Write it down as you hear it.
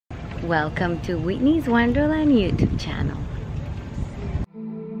Welcome to Whitney's Wonderland YouTube channel.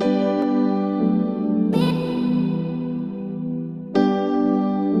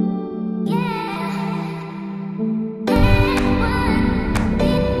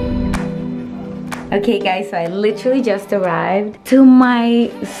 Okay guys, so I literally just arrived to my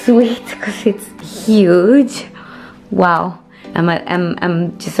suite because it's huge. Wow,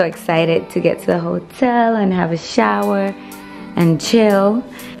 I'm just so excited to get to the hotel and have a shower and chill.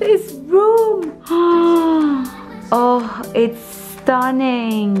 This room, oh, it's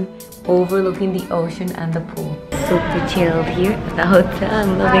stunning. Overlooking the ocean and the pool. Super chilled here at the hotel.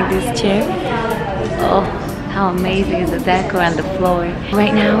 I'm loving this chair. Oh, how amazing is the decor and the floor.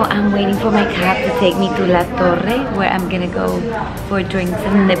 Right now, I'm waiting for my cab to take me to La Torre, where I'm gonna go for drinks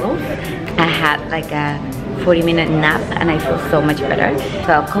and nibbles. I had like a 40-minute nap and I feel so much better.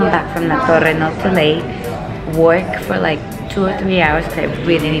 So I'll come back from La Torre not too late, work for like 2 or 3 hours because I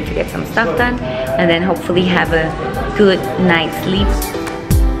really need to get some stuff done, and then hopefully have a good night's sleep.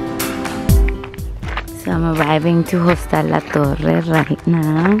 So I'm arriving to Hostal La Torre right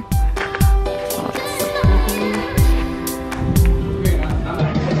now.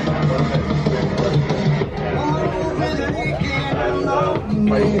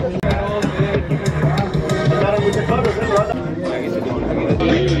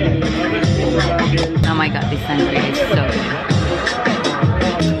 Oh my god, this sangria is so good.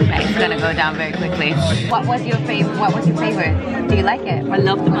 It's gonna go down very quickly. What was your favorite? Do you like it? I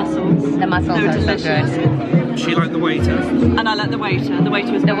love the mussels. The mussels are delicious. So good. She liked the waiter. And I like the waiter. The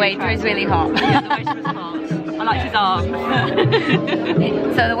waiter was really hot. Yeah, the waiter was hot. I liked his arms.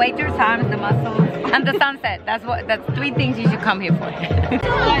 So the waiter's arms, the mussels, and the sunset. That's 3 things you should come here for.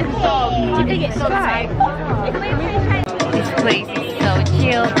 This place is so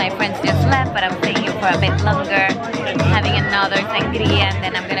chilled. My friends just left, but I'm staying here for a bit longer, having another sangria, and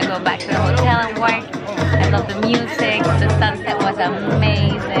then I'm gonna go back to the hotel and work. I love the music. The sunset was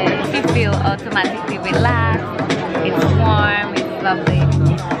amazing. You feel automatically relaxed. It's warm. It's lovely.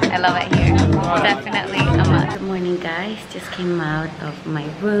 I love it here. Definitely a must. Good morning, guys. Just came out of my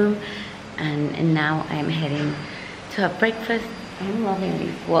room, and now I'm heading to a breakfast. I'm loving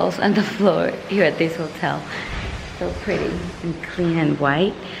these walls and the floor here at this hotel. So pretty and clean and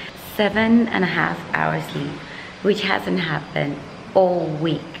white. 7.5 hours sleep, which hasn't happened all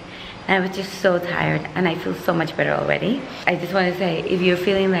week. And I was just so tired, and I feel so much better already. I just want to say, if you're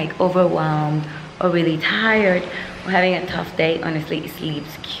feeling like overwhelmed or really tired or having a tough day, honestly, sleep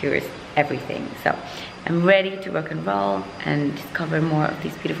cures everything. So I'm ready to rock and roll and discover more of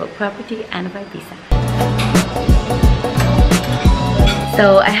this beautiful property and of Ibiza.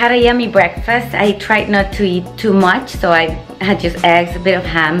 So I had a yummy breakfast. I tried not to eat too much, so I had just eggs, a bit of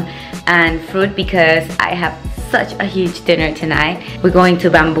ham and fruit because I have such a huge dinner tonight. We're going to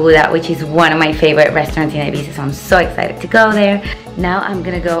Bambuda, which is one of my favorite restaurants in Ibiza, so I'm so excited to go there. Now I'm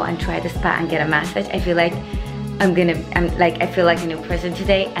gonna go and try the spa and get a massage. I feel like I feel like a new person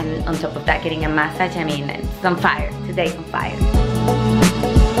today, and on top of that, getting a massage, I mean, it's on fire. Today's on fire.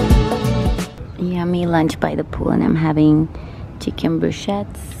 Yummy lunch by the pool, and I'm having chicken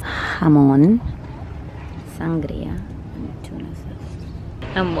bruschettes, jamon, sangria, and tuna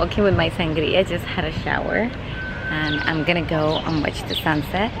sauce. I'm walking with my sangria, just had a shower, and I'm gonna go and watch the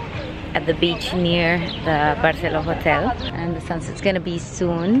sunset at the beach near the Barcelona Hotel. And the sunset's gonna be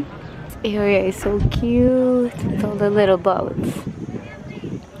soon. This area is so cute with all the little boats.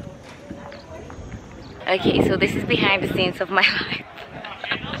 Okay, so this is behind the scenes of my life.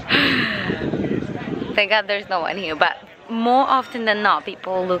 Thank God there's no one here, but more often than not,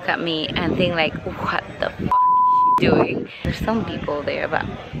 people look at me and think like, what the f*** is she doing? There's some people there, but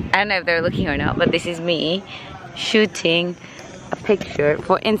I don't know if they're looking or not, but this is me shooting a picture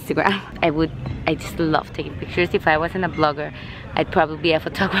for Instagram. I just love taking pictures. If I wasn't a blogger, I'd probably be a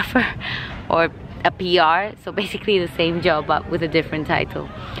photographer or a PR, so basically the same job but with a different title.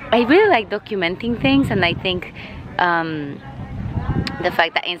 I really like documenting things, and I think the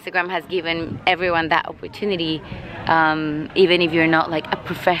fact that Instagram has given everyone that opportunity, even if you're not like a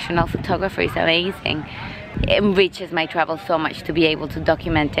professional photographer, is amazing. It enriches my travel so much to be able to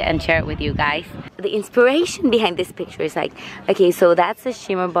document it and share it with you guys. The inspiration behind this picture is like, okay, so that's a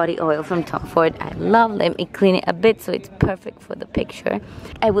shimmer body oil from Tom Ford. I love, let me clean it a bit so it's perfect for the picture.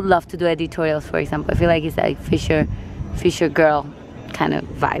 I would love to do editorials, for example. I feel like it's like Fisher girl kind of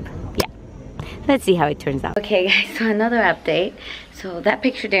vibe. Yeah, let's see how it turns out. Okay guys, so another update. So that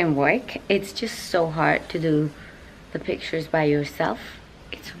picture didn't work. It's just so hard to do the pictures by yourself.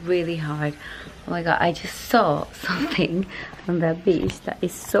 It's really hard. Oh my god, I just saw something on that beach that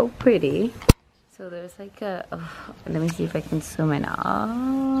is so pretty. So there's like a, oh, let me see if I can zoom in.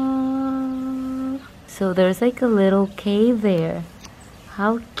 Oh, So there's like a little cave there.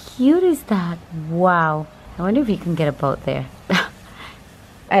 How cute is that? Wow. I wonder if you can get a boat there.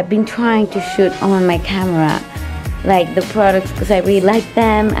 I've been trying to shoot on my camera like the products because I really like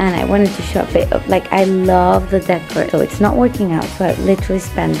them, and I wanted to show a bit of, like, I love the decor. So it's not working out, so I literally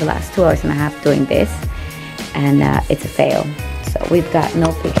spent the last 2 hours and a half doing this, and it's a fail. So we've got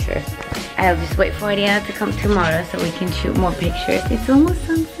no pictures. I'll just wait for Arianna to come tomorrow so we can shoot more pictures. It's almost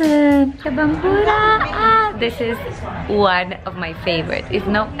sunset. The bambura. This is one of my favorites. If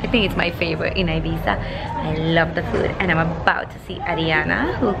not, I think it's my favorite in Ibiza. I love the food, and I'm about to see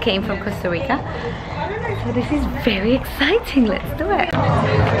Arianna, who came from Costa Rica. So this is very exciting. Let's do it.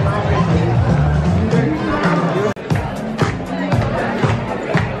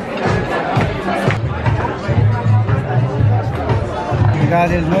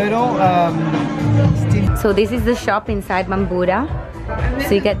 So this is the shop inside Bambura.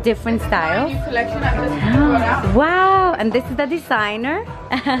 So you get different styles. Oh, wow! And this is the designer.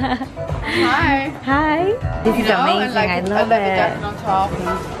 Hi. Hi. This is amazing. I love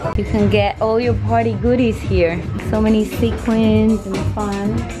it. You can get all your party goodies here. So many sequins and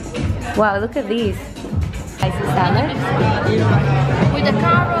fun. Wow! Look at these. Spicy salad With the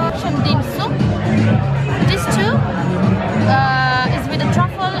carrot and dim sum. These two is with the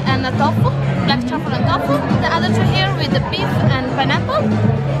truffle and the tofu, black truffle and tofu. The other two here with the beef and pineapple.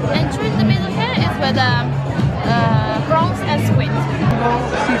 And two in the middle here is with the prawns and squid.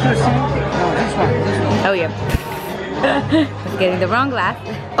 Oh yeah. I was getting the wrong glass.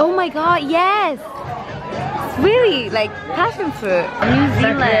 Oh my god, yes! It's really like passion fruit. New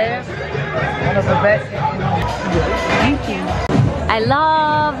Zealand. One of the best. Thank you. I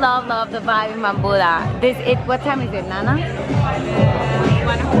love the vibe in Bambula. What time is it, Nana?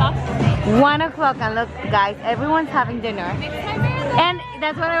 1 o'clock. 1 o'clock, and look guys, everyone's having dinner. And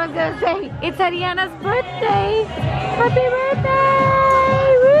that's what I was gonna say. It's Arianna's birthday. Happy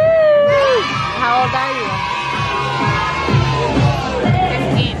birthday! Woo! How old are you?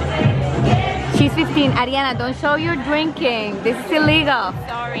 15. She's 15. Arianna, don't show you're drinking. This is illegal.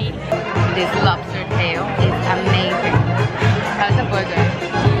 Sorry. This lobster tail is amazing. How's the burger?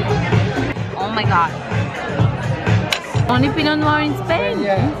 Oh my god. Only Pinot Noir in Spain?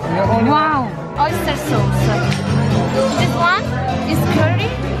 Yeah. Wow. Oyster sauce. This one is curry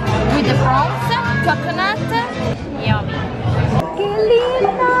with the prawns, coconut. Yummy. Que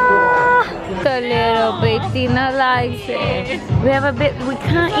linda! The little Bettina likes it. We have a bit, we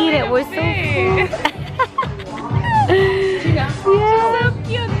can't eat it, we're so full. Yeah. So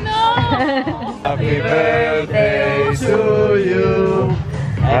cute, no! Happy birthday to you.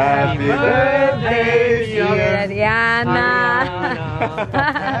 Happy birthday, dear Arianna.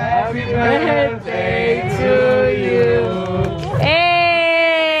 Happy birthday to you.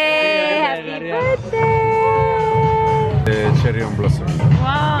 Hey! Happy birthday! Cherry on blossom.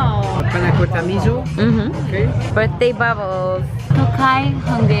 Wow. Panna cotta miso. Okay. Birthday bubbles. Tokai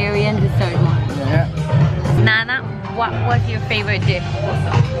Hungarian dessert. Yeah. Nana, what was your favorite dish?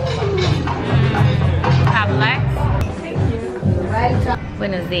 Tablet.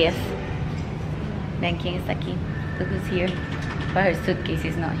 Buenos días. Ven, ¿quién está aquí? Look who's here. But her suitcase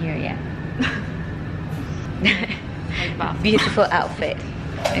is not here yet. Beautiful outfit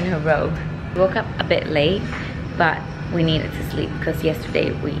in her robe. We woke up a bit late, but we needed to sleep because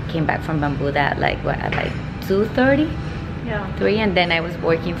yesterday we came back from Bamboo at like 2:30? Yeah. 3, and then I was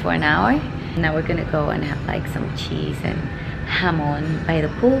working for an hour. Now we're gonna go and have like some cheese and hamon by the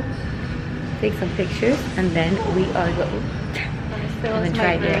pool, take some pictures, and then we are going to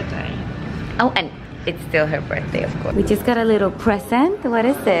try it. Oh, and it's still her birthday, of course. We just got a little present. What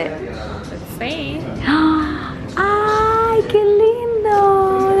is it? Let's see. Ay, qué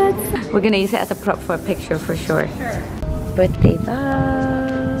lindo! We're gonna use it as a prop for a picture for sure. Birthday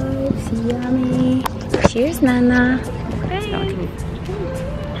vibes, yummy. Cheers, Nana. Hey.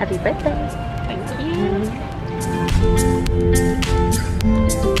 Happy birthday. Thank you.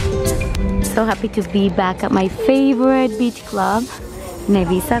 So happy to be back at my favorite beach club,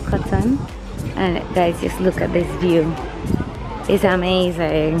 Ibiza Cotton. And guys, just look at this view. It's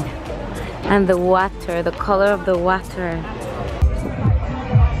amazing. And the water, the color of the water.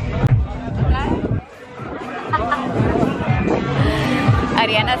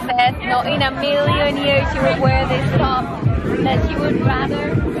 Arianna said, no, in a million years she would wear this top. That she would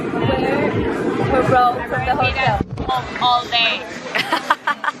rather wear her robe from the hotel. All day.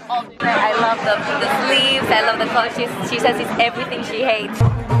 I love the sleeves, I love the color. She says it's everything she hates.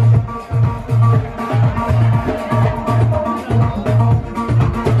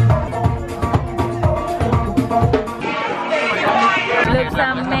 Looks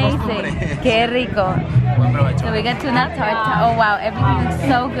amazing. amazing. Qué rico. So we got tuna tartare. Oh wow, everything looks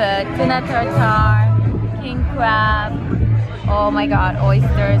so good. Tuna tartare, king crab. Oh my god,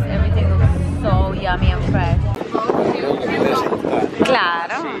 oysters. Everything looks so yummy and fresh.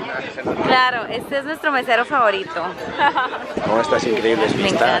 Claro, claro. Este es nuestro mesero favorito. Con estas increíbles Me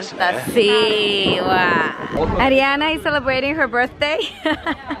vistas. encanta. Sí, wow. Arianna is celebrating her birthday.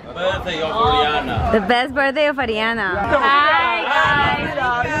 Birthday of Arianna. The best birthday of Arianna. Hi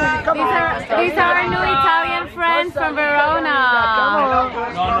guys. These are our new Italian friends from Verona.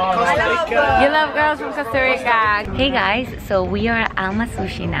 You love girls from Costa Rica. Hey guys, so we are at Alma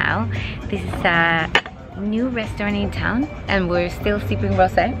Sushi now. This is a new restaurant in town and we're still sipping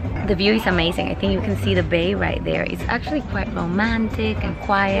rosé. The view is amazing. I think you can see the bay right there. It's actually quite romantic and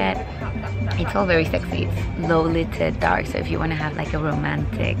quiet. It's all very sexy. It's low lighted, dark, so if you want to have like a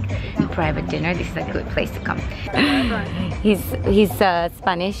romantic private dinner, this is a good place to come. He's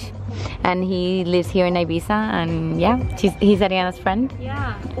Spanish and he lives here in Ibiza, and yeah, he's Arianna's friend.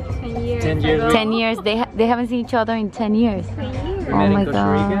 Yeah, 10 years. 10 years. 10 years. They haven't seen each other in 10 years. Oh my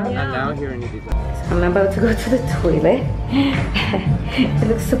god. And now here in Ibiza. I'm about to go to the toilet. It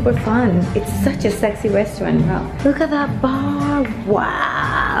looks super fun. It's such a sexy restaurant. Wow. Look at that bar.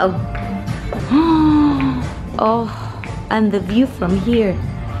 Wow. Oh, and the view from here.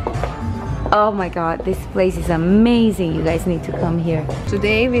 Oh my god, this place is amazing. You guys need to come here.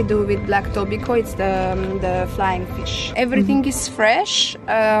 Today we do with black tobiko. It's the flying fish. Everything is fresh.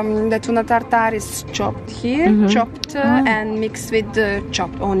 The tuna tartare is chopped here, chopped and mixed with the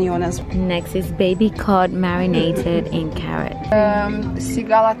chopped onion as well. Next is baby cod marinated in carrot.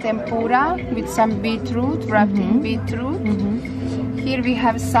 Sigala tempura with some beetroot, wrapped in beetroot. Here we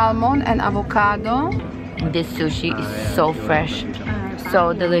have salmon and avocado. This sushi is so fresh,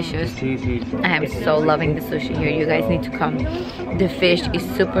 so delicious. I am so loving the sushi here. You guys need to come. The fish is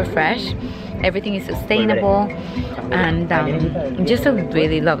super fresh. Everything is sustainable, and just a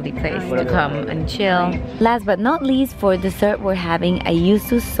really lovely place to come and chill. Last but not least, for dessert, we're having a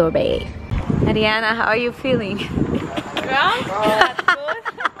yuzu sorbet. Arianna, how are you feeling?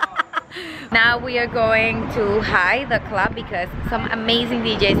 Now we are going to High, the club, because some amazing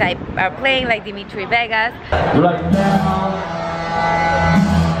DJs are playing, like Dimitri Vegas. Right now.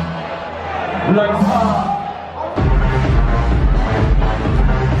 Right now.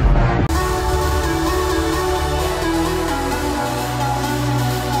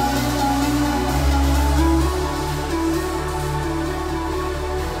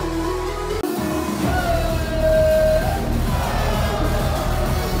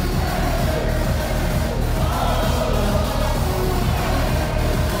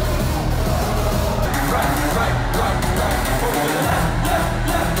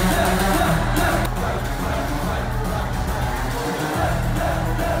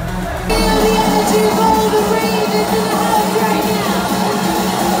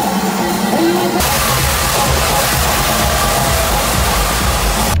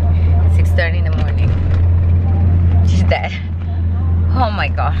 6:30 in the morning. She's dead. Oh my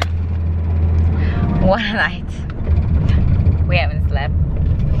god. What a night. We haven't slept.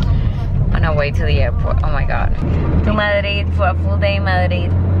 On our way to the airport. Oh my god. To Madrid for a full day in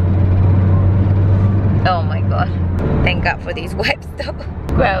Madrid. Oh my god. Thank god for these wipes though.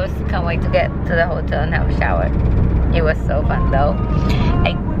 Gross. Can't wait to get to the hotel and have a shower. It was so fun though.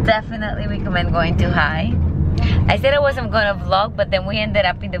 I definitely recommend going to High. I said I wasn't gonna vlog, but then we ended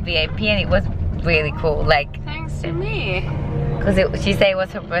up in the VIP and it was really cool. Like, Thanks to me. because she said it was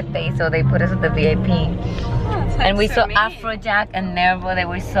her birthday, so they put us at the VIP. And we saw me. Afrojack and Nervo. They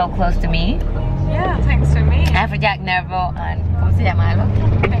were so close to me. Yeah, thanks to me. Afrojack, Nervo, and ¿cómo se llama el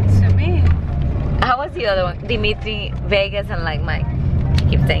otro? Thanks to me. How was the other one? Dimitri Vegas and like Mike. She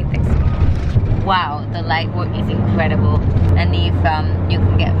keeps saying things. Wow, the light work is incredible. And if you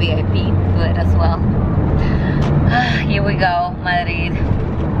can get VIP, good as well. Here we go, Madrid.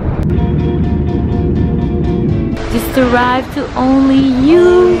 Just arrived to only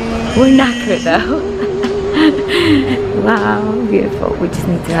you. We're knackered though. Wow, beautiful. We just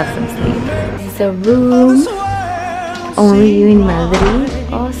need to have some sleep. This is a room. Only you in Madrid.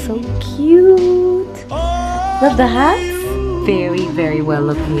 Oh, so cute. Love the hats. Very, very well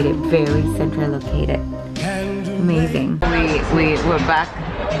located. Very central located. Amazing. We're back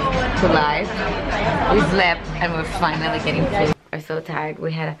to life. We slept and we're finally getting food. We're so tired.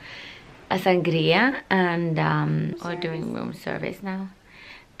 We had a sangria and we're doing room service now.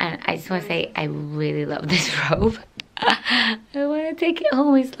 And I just want to say I really love this robe. I want to take it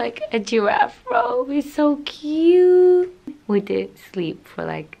home. It's like a giraffe robe. It's so cute. We did sleep for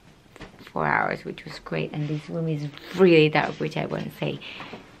like 4 hours, which was great. And this room is really dark, which I want to say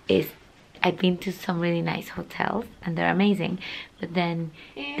is I've been to some really nice hotels and they're amazing, but then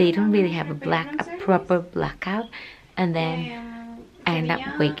they don't really have a proper blackout, and then I end up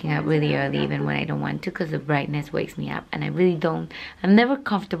waking up really early even when I don't want to, because the brightness wakes me up, and I really don't. I'm never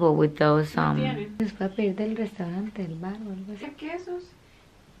comfortable with those. I need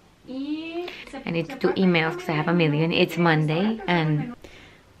to do emails because I have a million. It's Monday and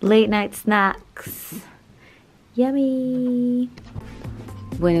late night snacks. Yummy.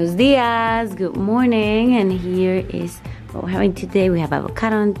 Buenos dias, good morning, and here is what we're having today. We have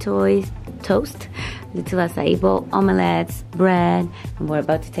avocado on toast, little acai bowl, omelets, bread, and we're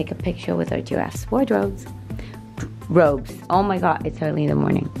about to take a picture with our giraffes' robes. Oh my god, it's early in the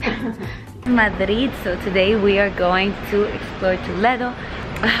morning. Madrid, so today we are going to explore Toledo.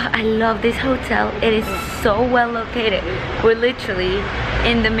 I love this hotel. It is so well located. We're literally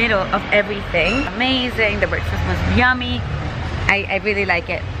in the middle of everything. Amazing, the breakfast was yummy. I really like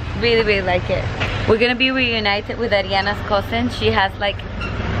it. Really like it. We're gonna be reunited with Arianna's cousin. She has like...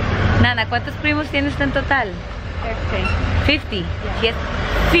 Nana, ¿cuántos primos tienes en total? 50. She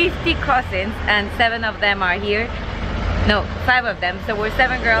has 50 cousins and 7 of them are here. No, 5 of them. So we're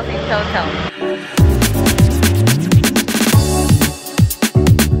 7 girls in total.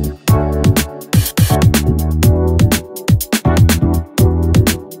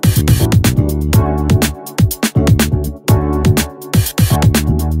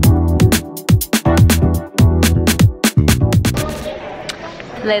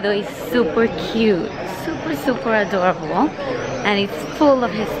 Toledo is super cute, super adorable, and it's full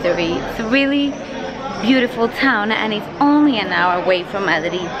of history. It's a really beautiful town, and it's only an hour away from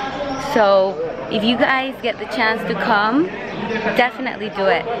Madrid. So if you guys get the chance to come, definitely do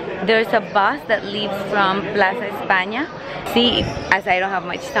it. There's a bus that leaves from Plaza España. See, as I don't have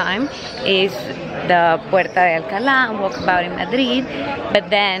much time, is the Puerta de Alcalá and walk about in Madrid. But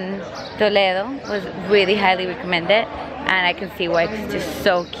then Toledo was really highly recommended. And I can see why it's just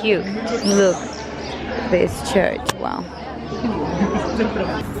so cute. Look, this church, wow.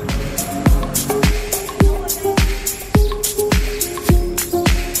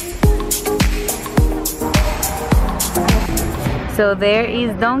 So there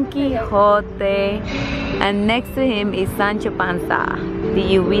is Don Quixote, and next to him is Sancho Panza. Did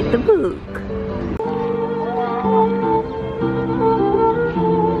you read the book?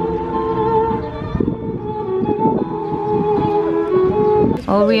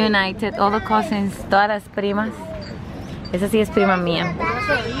 All reunited, all the cousins, todas las primas. Esa sí es prima mía.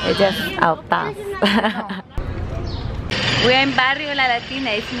 Ella es altas. We're in Barrio La Latina.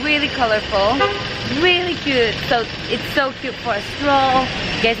 It's really colorful, really cute. So it's so cute for a stroll.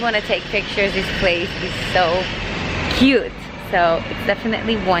 You guys want to take pictures? This place is so cute. So it's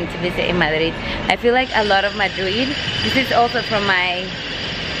definitely one to visit in Madrid. I feel like a lot of Madrid. This is also from my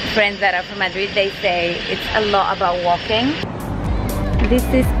friends that are from Madrid. They say it's a lot about walking. This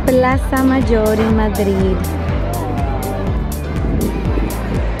is Plaza Mayor in Madrid.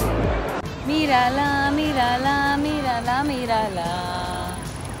 Mírala, mírala, mírala, mírala.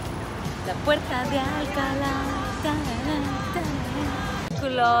 La Puerta de Alcalá.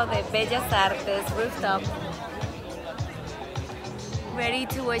 Círculo de Bellas Artes rooftop. Ready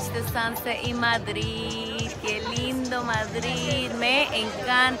to watch the sunset in Madrid. Qué lindo Madrid. Me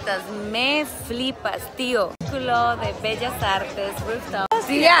encantas, me flipas, tío. Círculo de Bellas Artes rooftop.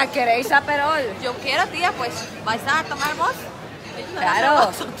 Tía, ¿queréis aperol? Yo quiero, tía, pues, ¿vais a tomar vos? Claro.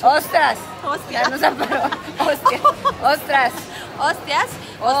 Ostras. Hostias. Darnos aperol. Hostias. Ostras. Hostias.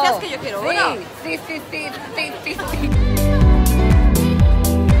 Hostias que yo quiero uno. Sí.